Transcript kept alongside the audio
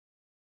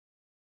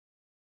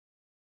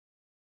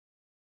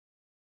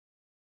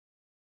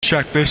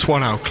check this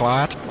one out,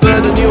 Clyde.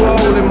 Burn a new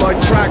hole in my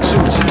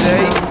tracksuit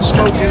today.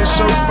 Smoking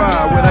so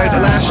far without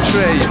an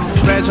ashtray.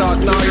 Red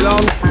hot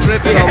nylon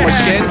dripping on my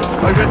skin.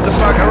 I ripped the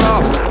fucker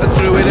off and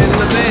threw it in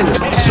the bin.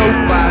 Soap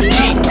bar's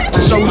cheap,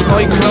 so's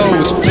my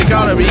clothes. They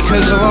gotta be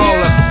cause of all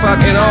the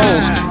fucking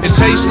holes. It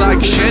tastes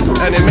like shit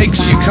and it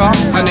makes you cough.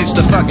 And it's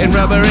the fucking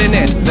rubber in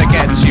it that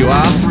gets you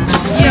off.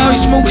 Yeah, I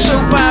smoke so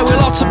bad with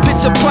lots of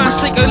bits of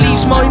plastic. I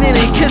leaves mine in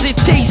it cause it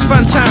tastes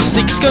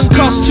fantastic. Skunk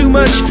costs too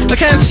much, I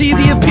can't see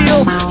the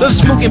appeal. Love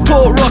smoking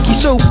Port Rocky,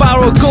 soap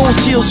barrel, gold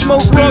seal.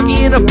 Smoke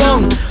Rocky in a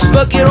bong,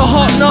 bucket of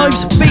hot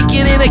knives. Bake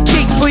it in a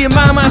cake for your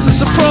mum as a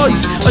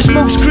surprise. I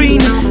smoke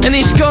green and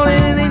it's gone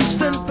in an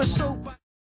instant, but so